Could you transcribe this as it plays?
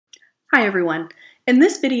Hi everyone. In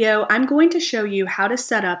this video, I'm going to show you how to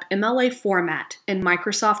set up MLA Format in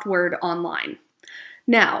Microsoft Word online.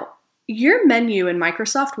 Now, your menu in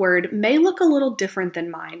Microsoft Word may look a little different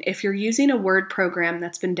than mine if you're using a Word program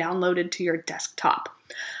that's been downloaded to your desktop.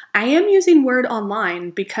 I am using Word Online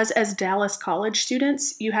because as Dallas College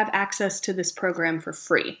students, you have access to this program for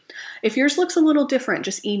free. If yours looks a little different,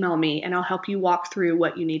 just email me and I'll help you walk through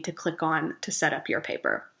what you need to click on to set up your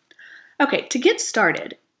paper. Okay, to get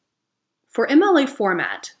started, for MLA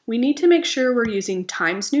Format, we need to make sure we're using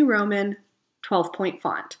Times New Roman 12-point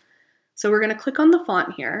font. So we're going to click on the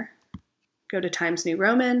font here, go to Times New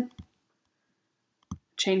Roman,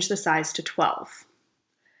 change the size to 12.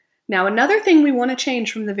 Now another thing we want to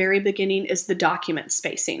change from the very beginning is the document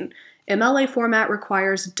spacing. MLA Format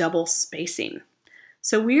requires double spacing.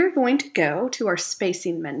 So we are going to go to our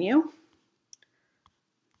spacing menu.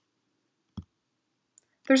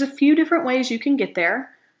 There's a few different ways you can get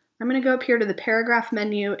there. I'm going to go up here to the paragraph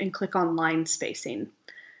menu and click on line spacing.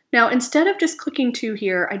 Now, instead of just clicking 2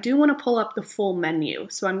 here, I do want to pull up the full menu.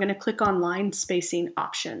 So I'm going to click on line spacing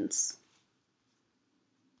options.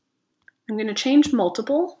 I'm going to change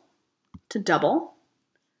multiple to double.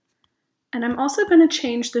 And I'm also going to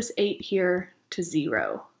change this 8 here to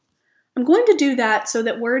 0. I'm going to do that so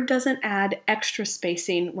that Word doesn't add extra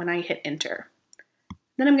spacing when I hit enter.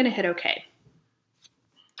 Then I'm going to hit OK.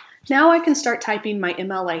 Now I can start typing my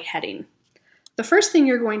MLA heading. The first thing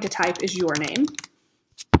you're going to type is your name.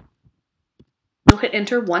 You'll hit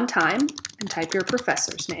enter 1 time and type your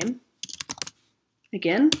professor's name.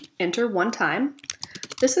 Again, enter 1 time.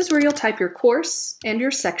 This is where you'll type your course and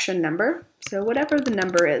your section number, so whatever the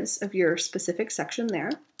number is of your specific section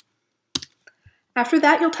there. After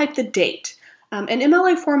that, you'll type the date. And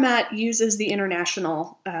MLA Format uses the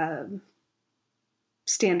international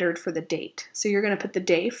standard for the date. So you're going to put the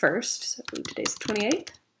day first. So today's the 28th.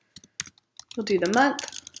 You'll do the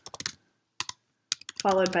month,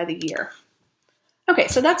 followed by the year. Okay,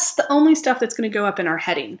 so that's the only stuff that's going to go up in our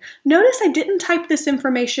heading. Notice I didn't type this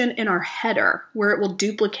information in our header where it will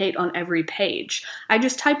duplicate on every page. I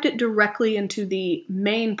just typed it directly into the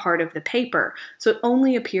main part of the paper, so it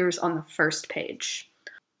only appears on the first page.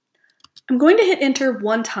 I'm going to hit enter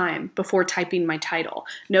 1 time before typing my title.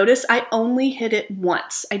 Notice I only hit it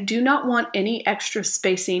once. I do not want any extra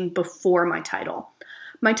spacing before my title.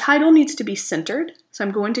 My title needs to be centered, so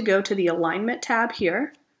I'm going to go to the Alignment tab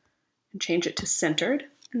here and change it to centered,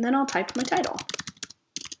 and then I'll type my title.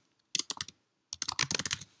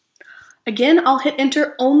 Again, I'll hit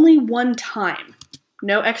enter only 1 time.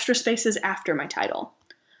 No extra spaces after my title.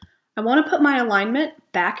 I want to put my alignment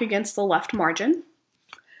back against the left margin.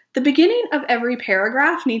 The beginning of every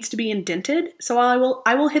paragraph needs to be indented, so I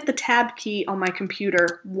will hit the tab key on my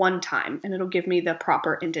computer 1 time, and it'll give me the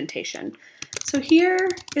proper indentation. So here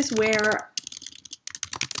is where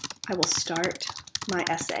I will start my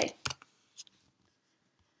essay.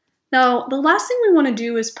 Now, the last thing we want to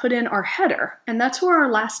do is put in our header, and that's where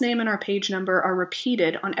our last name and our page number are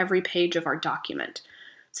repeated on every page of our document.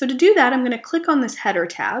 So to do that, I'm going to click on this header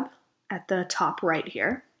tab at the top right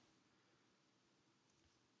here.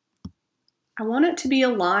 I want it to be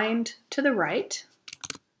aligned to the right.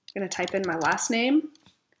 I'm going to type in my last name,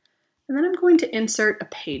 and then I'm going to insert a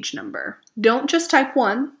page number. Don't just type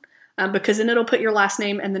 1, because then it'll put your last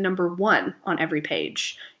name and the number 1 on every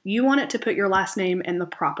page. You want it to put your last name and the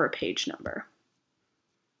proper page number.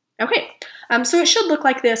 Okay, so it should look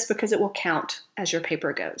like this because it will count as your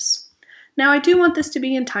paper goes. Now I do want this to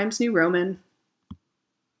be in Times New Roman,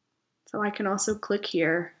 so I can also click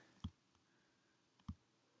here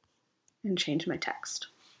and change my text.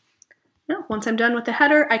 Now, once I'm done with the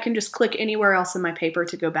header, I can just click anywhere else in my paper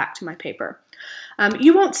to go back to my paper.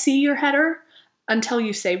 You won't see your header until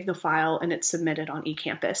you save the file and it's submitted on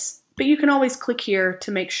eCampus, but you can always click here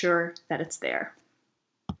to make sure that it's there.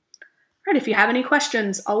 All right, if you have any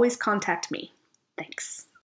questions, always contact me. Thanks.